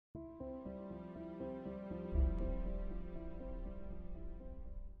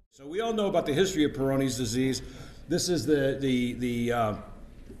So we all know about the history of Peyronie's disease. This is the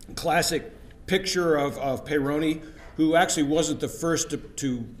classic picture of Peyronie, who actually wasn't the first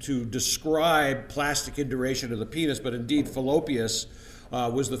to describe plastic induration of the penis, but indeed Fallopius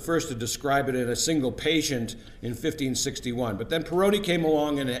was the first to describe it in a single patient in 1561. But then Peyronie came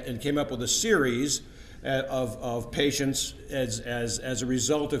along and came up with a series of patients as a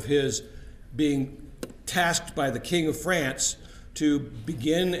result of his being tasked by the King of France to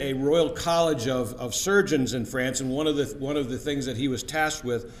begin a royal college of surgeons in France, and one of the things that he was tasked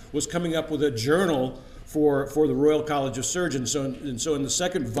with was coming up with a journal for the Royal College of Surgeons. So in the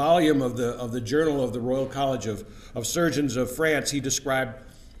second volume of the Journal of the Royal College of Surgeons of France, he described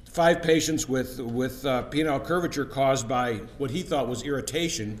 5 patients with penile curvature caused by what he thought was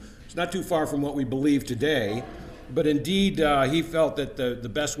irritation. It's not too far from what we believe today. But indeed, he felt that the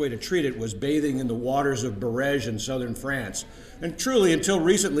best way to treat it was bathing in the waters of Barège in southern France. And truly, until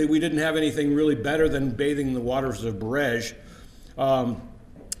recently, we didn't have anything really better than bathing in the waters of Barège.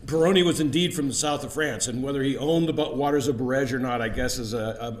 Peyronie was indeed from the south of France, and whether he owned the waters of Barège or not, I guess, is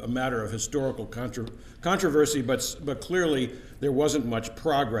a matter of historical controversy, but clearly there wasn't much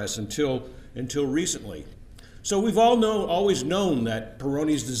progress until recently. So we've always known that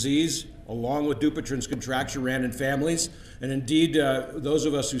Peyronie's disease, along with Dupuytren's contracture, ran in families, and indeed those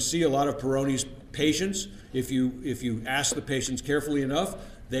of us who see a lot of Peyronie's patients, if you ask the patients carefully enough,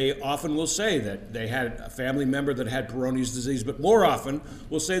 they often will say that they had a family member that had Peyronie's disease, but more often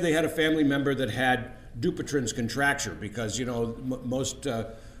will say they had a family member that had Dupuytren's contracture, because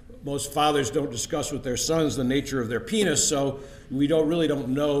most fathers don't discuss with their sons the nature of their penis, so we really don't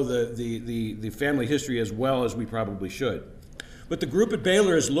know the family history as well as we probably should. But the group at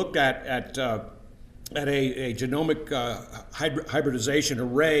Baylor has looked at a genomic hybridization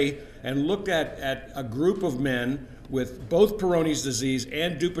array and looked at a group of men with both Peyronie's disease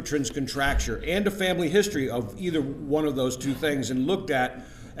and Dupuytren's contracture and a family history of either one of those two things, and looked at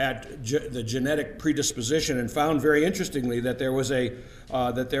the genetic predisposition, and found very interestingly that there was a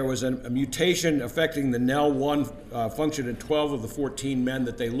mutation affecting the NEL1 function in 12 of the 14 men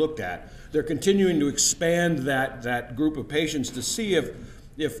that they looked at. They're continuing to expand that group of patients to see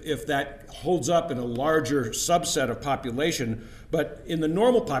if that holds up in a larger subset of population. But in the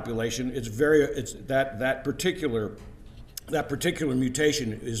normal population, that particular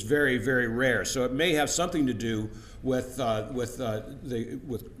mutation is very, very rare. So it may have something to do with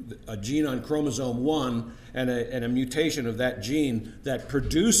a gene on chromosome 1 and a mutation of that gene that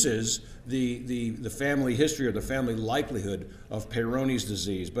produces the family history or the family likelihood of Peyronie's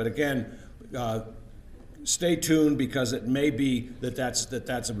disease. But again, stay tuned, because it may be that's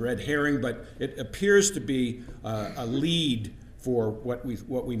a red herring, but it appears to be a lead for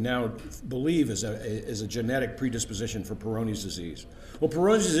what we now believe is a genetic predisposition for Peyronie's disease. Well,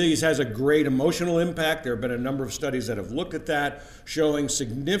 Peyronie's disease has a great emotional impact. There have been a number of studies that have looked at that, showing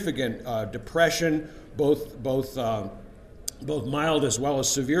significant depression, both mild as well as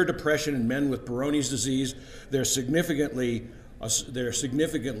severe depression in men with Peyronie's disease. They're significantly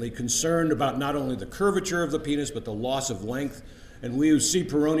concerned about not only the curvature of the penis, but the loss of length. And we who see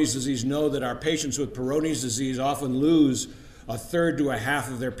Peyronie's disease know that our patients with Peyronie's disease often lose 1/3 to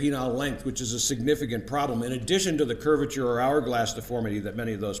 1/2 of their penile length, which is a significant problem, in addition to the curvature or hourglass deformity that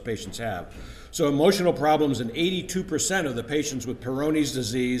many of those patients have. So emotional problems in 82% of the patients with Peyronie's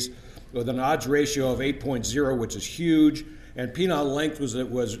disease, with an odds ratio of 8.0, which is huge. And penile length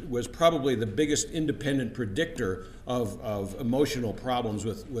was probably the biggest independent predictor of emotional problems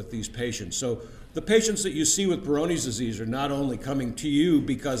with these patients. So the patients that you see with Peyronie's disease are not only coming to you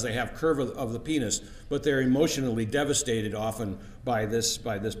because they have curve of the penis, but they're emotionally devastated often by this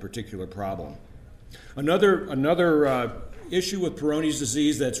particular problem. Another issue with Peyronie's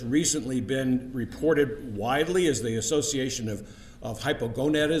disease that's recently been reported widely is the association of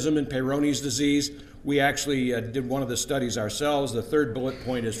hypogonadism in Peyronie's disease. We actually did one of the studies ourselves. The third bullet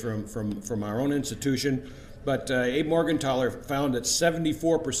point is from our own institution. But Abe Morgenthaler found that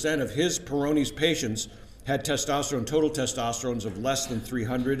 74% of his Peyronie's patients had total testosterone of less than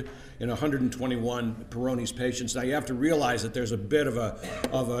 300 in 121 Peyronie's patients. Now you have to realize that there's a bit of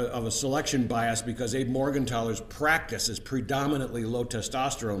a selection bias, because Abe Morgenthaler's practice is predominantly low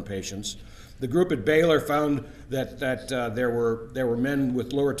testosterone patients. The group at Baylor found that there were men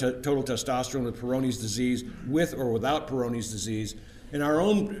with lower total testosterone with Peyronie's disease, with or without Peyronie's disease. In our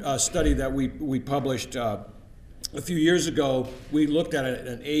own study that we published a few years ago, we looked at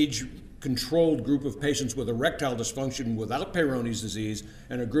an age controlled group of patients with erectile dysfunction without Peyronie's disease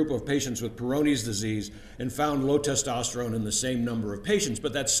and a group of patients with Peyronie's disease, and found low testosterone in the same number of patients,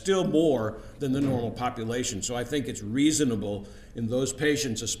 but that's still more than the normal population. So I think it's reasonable in those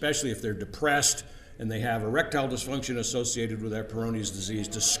patients, especially if they're depressed and they have erectile dysfunction associated with their Peyronie's disease,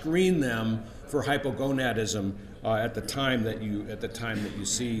 to screen them for hypogonadism at the time that you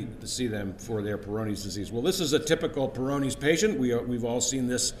see them for their Peyronie's disease. Well, this is a typical Peyronie's patient. We've all seen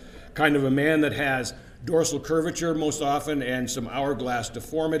this kind of a man that has dorsal curvature most often and some hourglass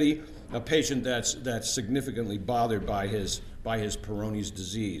deformity, a patient that's significantly bothered by his Peyronie's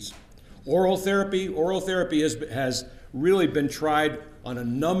disease. Oral therapy has really been tried on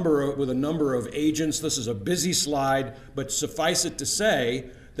with a number of agents. This is a busy slide, but suffice it to say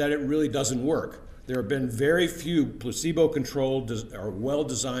that it really doesn't work. There have been very few placebo-controlled or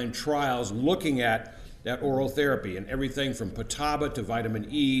well-designed trials looking at oral therapy, and everything from Potaba to vitamin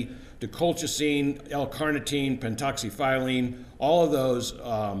E to colchicine, L-carnitine, pentoxifylline, all of those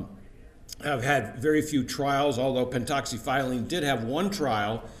have had very few trials, although pentoxifylline did have one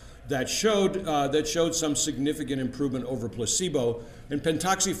trial that showed some significant improvement over placebo. And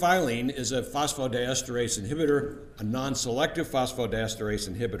pentoxifylline is a phosphodiesterase inhibitor, a non-selective phosphodiesterase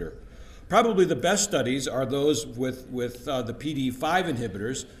inhibitor. Probably the best studies are those with the PDE5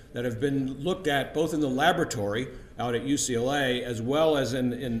 inhibitors that have been looked at both in the laboratory out at UCLA as well as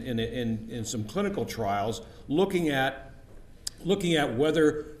in some clinical trials, looking at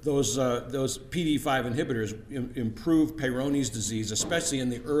whether those PDE5 inhibitors improve Peyronie's disease, especially in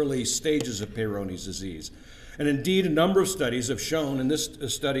the early stages of Peyronie's disease. And indeed, a number of studies have shown, and this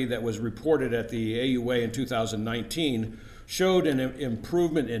study that was reported at the AUA in 2019 showed an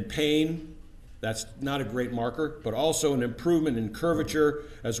improvement in pain. That's not a great marker, but also an improvement in curvature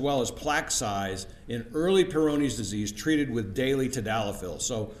as well as plaque size in early Peyronie's disease treated with daily tadalafil.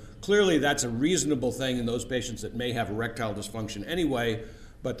 So clearly that's a reasonable thing in those patients that may have erectile dysfunction anyway,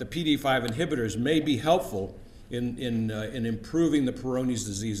 but the PDE5 inhibitors may be helpful in improving the Peyronie's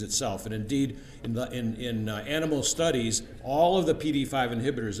disease itself. And indeed, in animal studies, all of the PDE5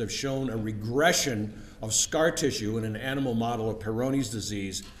 inhibitors have shown a regression of scar tissue in an animal model of Peyronie's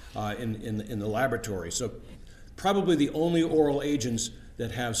disease in the laboratory. So probably the only oral agents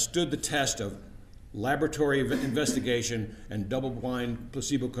that have stood the test of laboratory investigation and double-blind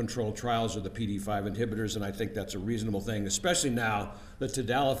placebo-controlled trials are the PDE5 inhibitors, and I think that's a reasonable thing, especially now that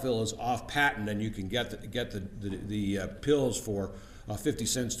tadalafil is off patent and you can get the pills for 50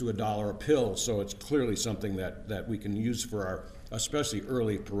 cents to $1 a pill. So it's clearly something that we can use for our especially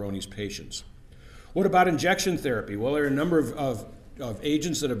early Peyronie's patients. What about injection therapy? Well, there are a number of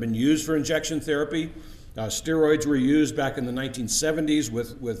agents that have been used for injection therapy. Steroids were used back in the 1970s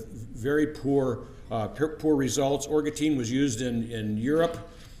with very poor results. Orgatine was used in Europe,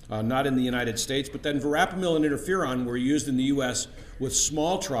 not in the United States, but then verapamil and interferon were used in the US with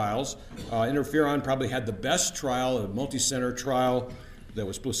small trials. Interferon probably had the best trial, a multi-center trial that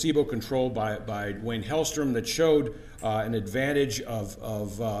was placebo-controlled by Wayne Hellstrom that showed an advantage of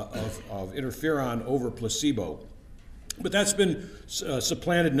interferon over placebo. But that's been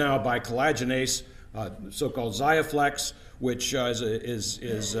supplanted now by collagenase, so-called Xiaflex, which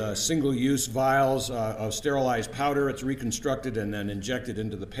is single-use vials of sterilized powder. It's reconstructed and then injected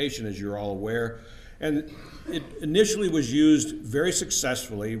into the patient, as you're all aware. And it initially was used very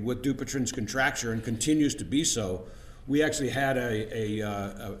successfully with Dupuytren's contracture and continues to be so. We actually had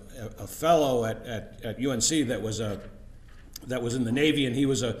a fellow at UNC that was in the Navy, and he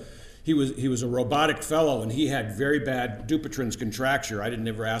was a robotic fellow, and he had very bad Dupuytren's contracture. I didn't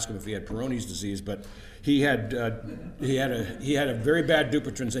ever ask him if he had Peyronie's disease, but he had a very bad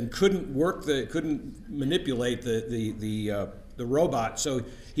Dupuytren's and couldn't manipulate the robot. So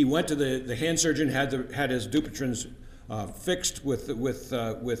he went to the hand surgeon, had his Dupuytren's fixed with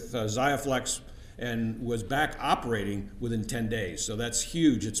Xiaflex, and was back operating within 10 days. So that's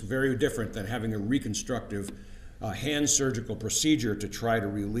huge. It's very different than having a reconstructive hand surgical procedure to try to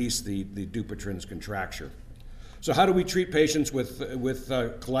release the Dupuytren's contracture. So how do we treat patients with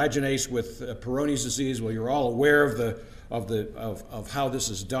collagenase with Peyronie's disease? Well, you're all aware of how this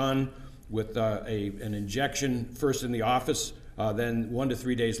is done with an injection first in the office, then 1 to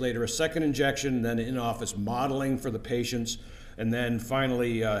 3 days later a second injection, then in-office modeling for the patients, and then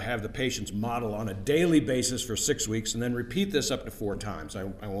finally have the patients model on a daily basis for 6 weeks, and then repeat this up to 4 times.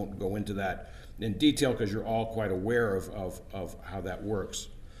 I won't go into that in detail because you're all quite aware of how that works.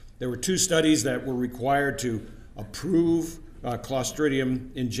 There were 2 studies that were required to approve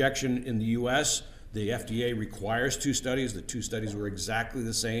Clostridium injection in the US. The FDA requires 2 studies. The 2 studies were exactly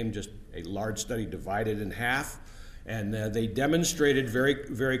the same, just a large study divided in half. And they demonstrated very,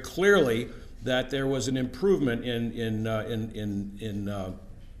 very clearly that there was an improvement in the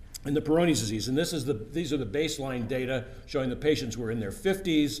Peyronie's disease. And these are the baseline data showing the patients were in their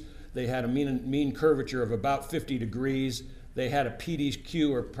 50s. They had a mean curvature of about 50 degrees. They had a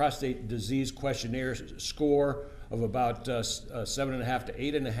PDQ, or prostate disease questionnaire score, of about 7.5 to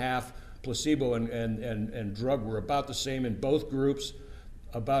 8.5. Placebo and drug were about the same in both groups.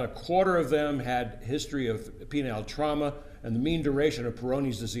 About a quarter of them had history of penile trauma, and the mean duration of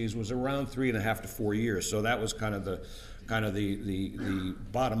Peyronie's disease was around 3.5 to 4 years. So that was kind of the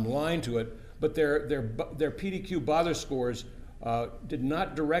bottom line to it. But their PDQ bother scores did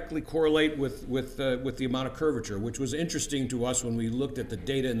not directly correlate with the amount of curvature, which was interesting to us when we looked at the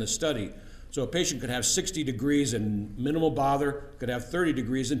data in the study. So a patient could have 60 degrees and minimal bother, could have 30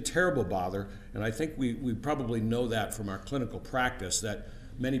 degrees and terrible bother, and I think we probably know that from our clinical practice, that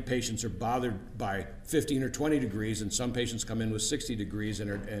many patients are bothered by 15 or 20 degrees, and some patients come in with 60 degrees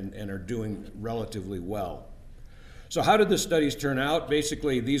and are doing relatively well. So how did the studies turn out?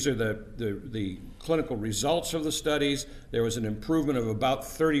 Basically, these are the clinical results of the studies. There was an improvement of about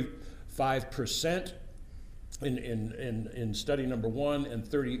 35% in study number 1 and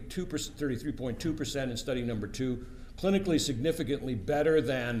 33.2% in study number 2. Clinically significantly better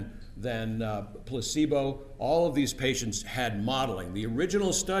than placebo. All of these patients had modeling. The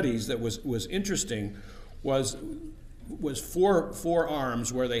original studies that was interesting was four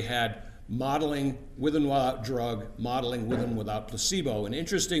arms where they had modeling with and without drug, modeling with and without placebo. And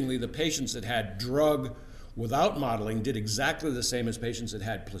interestingly, the patients that had drug without modeling did exactly the same as patients that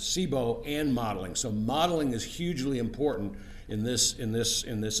had placebo and modeling. So modeling is hugely important in this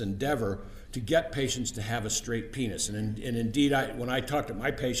endeavor to get patients to have a straight penis. And indeed, when I talk to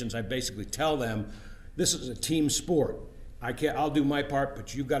my patients, I basically tell them, this is a team sport. I'll do my part,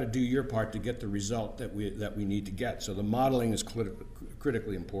 but you've got to do your part to get the result that we need to get. So the modeling is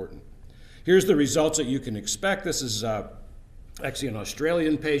critically important. Here's the results that you can expect. This is actually an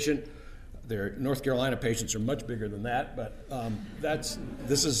Australian patient. Their North Carolina patients are much bigger than that, but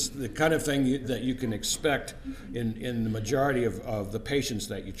this is the kind of thing that you can expect in the majority of the patients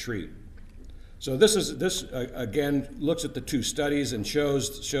that you treat. So this again looks at the two studies and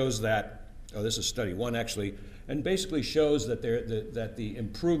shows that, oh, this is study 1 actually, and basically shows that the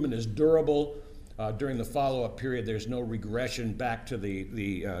improvement is durable. During the follow-up period, there's no regression back to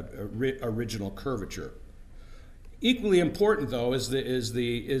the original curvature. Equally important, though, is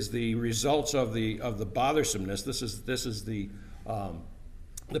the results of the bothersomeness. This is the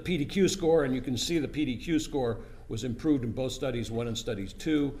PDQ score, and you can see the PDQ score was improved in both studies 1 and studies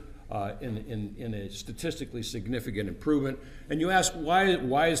 2 in a statistically significant improvement. And you ask,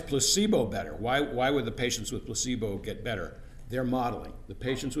 why is placebo better? Why would the patients with placebo get better? They're modeling. The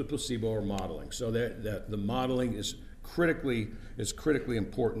patients with placebo are modeling. So the modeling is critically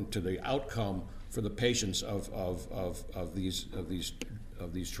important to the outcome for the patients of these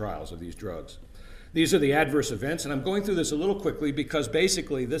trials, of these drugs. These are the adverse events, and I'm going through this a little quickly because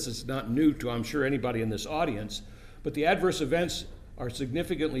basically this is not new to, I'm sure, anybody in this audience, but the adverse events are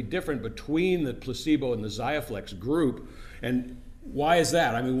significantly different between the placebo and the Xiaflex group. And why is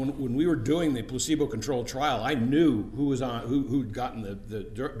that? I mean, when we were doing the placebo-controlled trial, I knew who'd gotten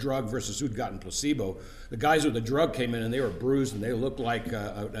the drug versus who'd gotten placebo. The guys with the drug came in and they were bruised and they looked like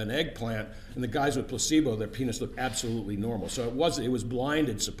an eggplant, and the guys with placebo, their penis looked absolutely normal. So it was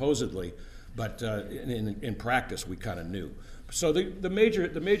blinded supposedly, but in practice we kind of knew. So the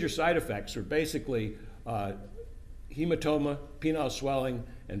major side effects are basically hematoma, penile swelling,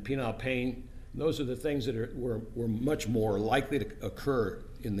 and penile pain. Those are the things that were much more likely to occur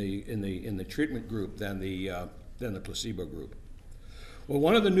in the treatment group than the placebo group. Well,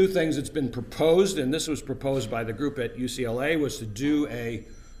 one of the new things that's been proposed, and this was proposed by the group at UCLA, was to do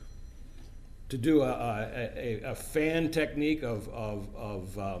a fan technique of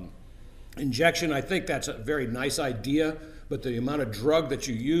injection. I think that's a very nice idea, but the amount of drug that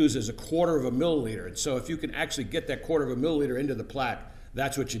you use is 1/4 of a milliliter. And so if you can actually get that 1/4 of a milliliter into the plaque,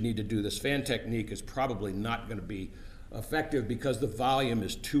 that's what you need to do. This fan technique is probably not going to be effective because the volume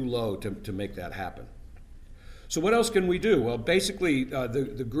is too low to make that happen. So what else can we do? Well, basically,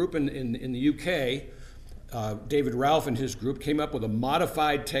 the group in the UK, David Ralph and his group, came up with a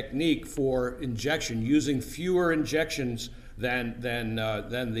modified technique for injection using fewer injections than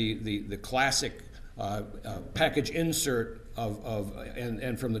the classic package insert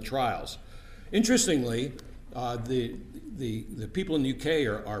and from the trials. Interestingly, the people in the UK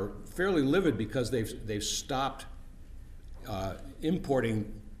are fairly livid because they've stopped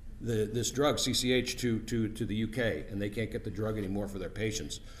importing this drug, CCH, to the UK, and they can't get the drug anymore for their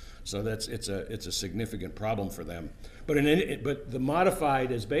patients. So it's a significant problem for them. But the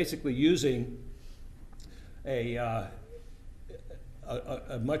modified is basically using a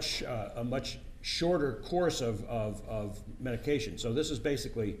much shorter course of medication. So this is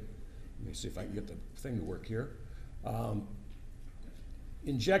basically, let me see if I can get the thing to work here.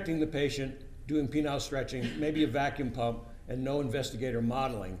 Injecting the patient, doing penile stretching, maybe a vacuum pump, and no investigator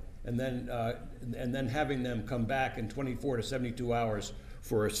modeling, and then having them come back in 24 to 72 hours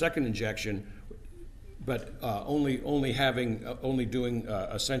for a second injection, but only doing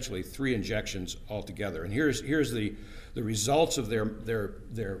essentially 3 injections altogether. And here's the results of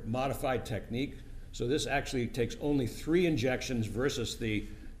their modified technique. So this actually takes only 3 injections versus the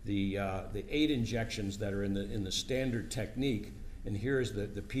 8 injections that are in the standard technique. And here's the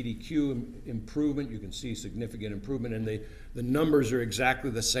PDQ improvement. You can see significant improvement, and the numbers are exactly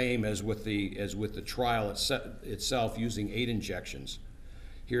the same as with the trial itself using 8 injections.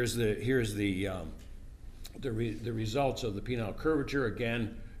 Here's the results of the penile curvature,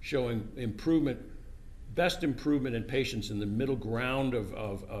 again showing improvement, best improvement in patients in the middle ground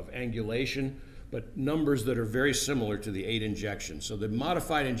of angulation, but numbers that are very similar to the 8 injections. So the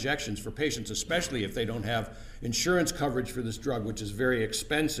modified injections for patients, especially if they don't have insurance coverage for this drug, which is very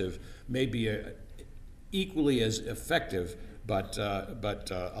expensive, may be equally as effective, but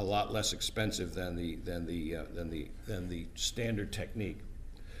a lot less expensive than the standard technique.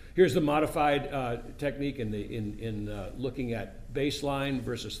 Here's the modified technique in looking at baseline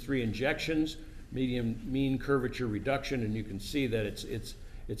versus 3 injections, mean curvature reduction, and you can see that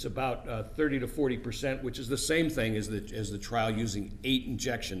it's about 30 to 40%, which is the same thing as the trial using 8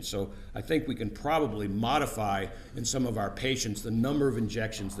 injections. So I think we can probably modify in some of our patients the number of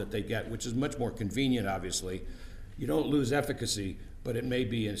injections that they get, which is much more convenient, obviously. You don't lose efficacy, but it may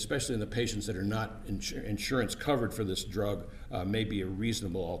be, especially in the patients that are not insurance covered for this drug, may be a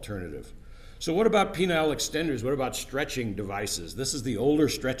reasonable alternative. So what about penile extenders? What about stretching devices? This is the older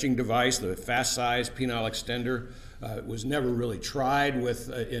stretching device, the fast size penile extender. It was never really tried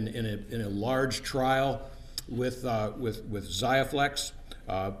in a large trial with Xiaflex,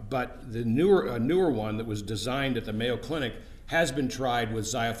 but the newer one that was designed at the Mayo Clinic has been tried with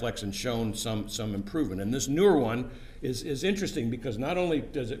Xiaflex and shown some improvement. And this newer one is interesting because not only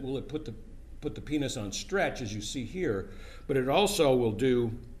will it put the penis on stretch, as you see here, but it also will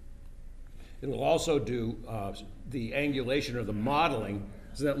do the angulation or the modeling.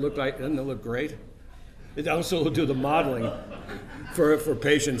 Doesn't that look great? It also will do the modeling for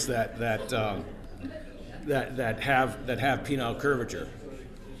patients that have penile curvature.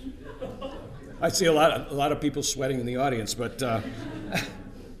 I see a lot of people sweating in the audience, but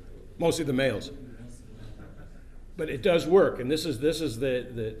mostly the males. But it does work, and this is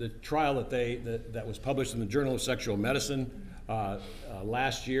the trial that was published in the Journal of Sexual Medicine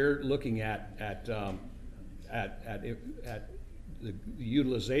last year, looking at the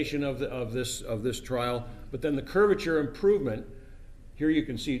utilization of this trial, but then the curvature improvement. Here you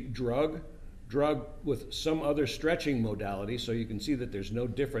can see drug with some other stretching modality, so you can see that there's no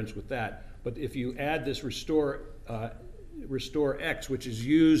difference with that. But if you add this Restore X, which is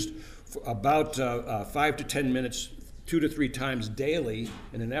used for about 5 to 10 minutes, 2 to 3 times daily,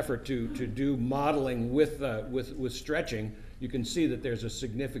 in an effort to do modeling with stretching, you can see that there's a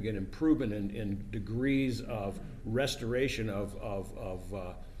significant improvement in degrees of restoration of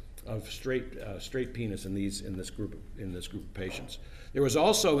straight penis in this group of patients. There was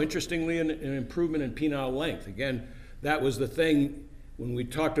also, interestingly, an improvement in penile length. Again, that was the thing when we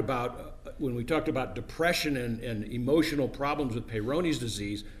talked about depression and emotional problems with Peyronie's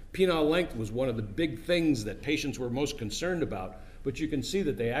disease. Penile length was one of the big things that patients were most concerned about. But you can see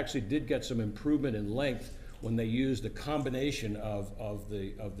that they actually did get some improvement in length when they used a combination of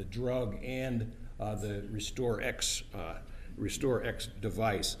the drug and the Restore X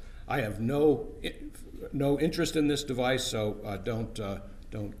device. I have no interest in this device, so don't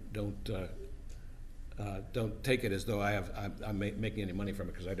take it as though I'm making any money from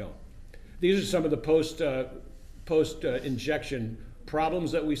it, because I don't. These are some of the post injection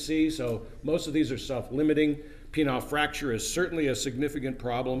problems that we see. So most of these are self-limiting. Penile fracture is certainly a significant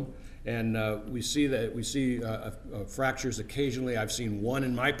problem, and we see fractures occasionally. I've seen one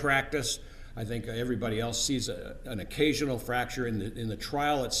in my practice. I think everybody else sees an occasional fracture. In the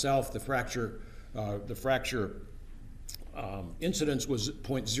trial itself, the fracture incidence was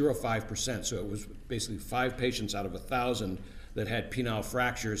 0.05%. So it was basically 5 patients out of 1,000 that had penile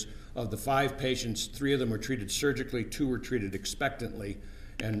fractures. Of the 5 patients, 3 of them were treated surgically, 2 were treated expectantly,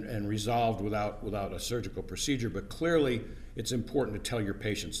 and resolved without a surgical procedure. But clearly, it's important to tell your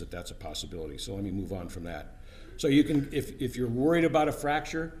patients that that's a possibility. So let me move on from that. So you can, if you're worried about a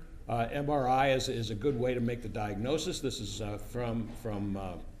fracture, MRI is a good way to make the diagnosis. This is from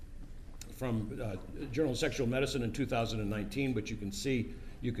Journal of Sexual Medicine in 2019, but you can see,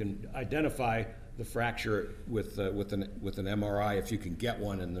 you can identify the fracture with an MRI if you can get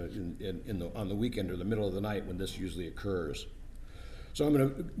one on the weekend or the middle of the night when this usually occurs. So I'm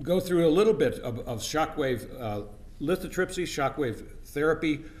going to go through a little bit of shockwave lithotripsy, shockwave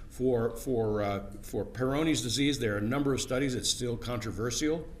therapy for Peyronie's disease. There are a number of studies. It's still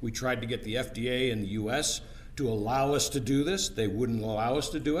controversial. We tried to get the FDA in the U.S. to allow us to do this. They wouldn't allow us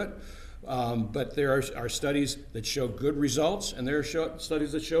to do it. But there are studies that show good results, and there are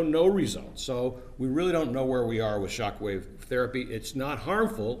studies that show no results. So we really don't know where we are with shockwave therapy. It's not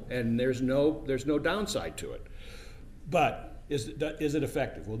harmful, and there's no downside to it. But is it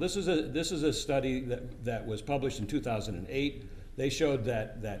effective? Well, this is a study that was published in 2008. They showed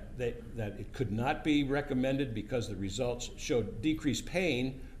that it could not be recommended because the results showed decreased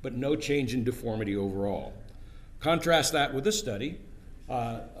pain, but no change in deformity overall. Contrast that with this study.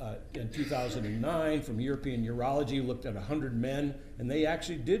 In 2009 from European Urology, looked at 100 men, and they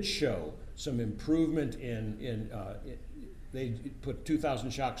actually did show some improvement they put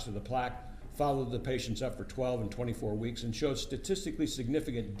 2,000 shocks to the plaque, followed the patients up for 12 and 24 weeks, and showed statistically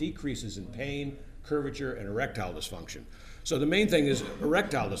significant decreases in pain, curvature, and erectile dysfunction. So the main thing is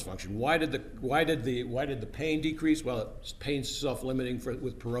erectile dysfunction. Why did the pain decrease? Well, pain's self-limiting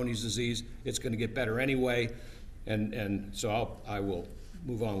with Peyronie's disease. It's going to get better anyway, and so I will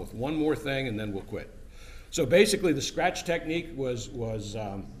move on with one more thing, and then we'll quit. So basically, the scratch technique was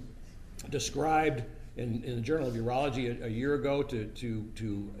described in the Journal of Urology a year ago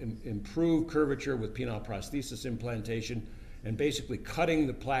to improve curvature with penile prosthesis implantation, and basically cutting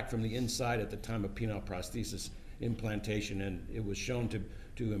the plaque from the inside at the time of penile prosthesis implantation. And it was shown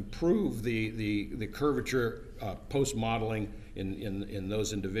to improve the curvature post-modeling in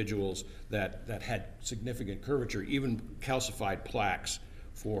those individuals that had significant curvature, even calcified plaques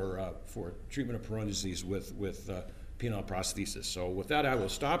for treatment of Peyronie's disease with penile prosthesis. So with that, I will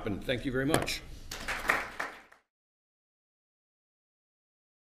stop, and thank you very much.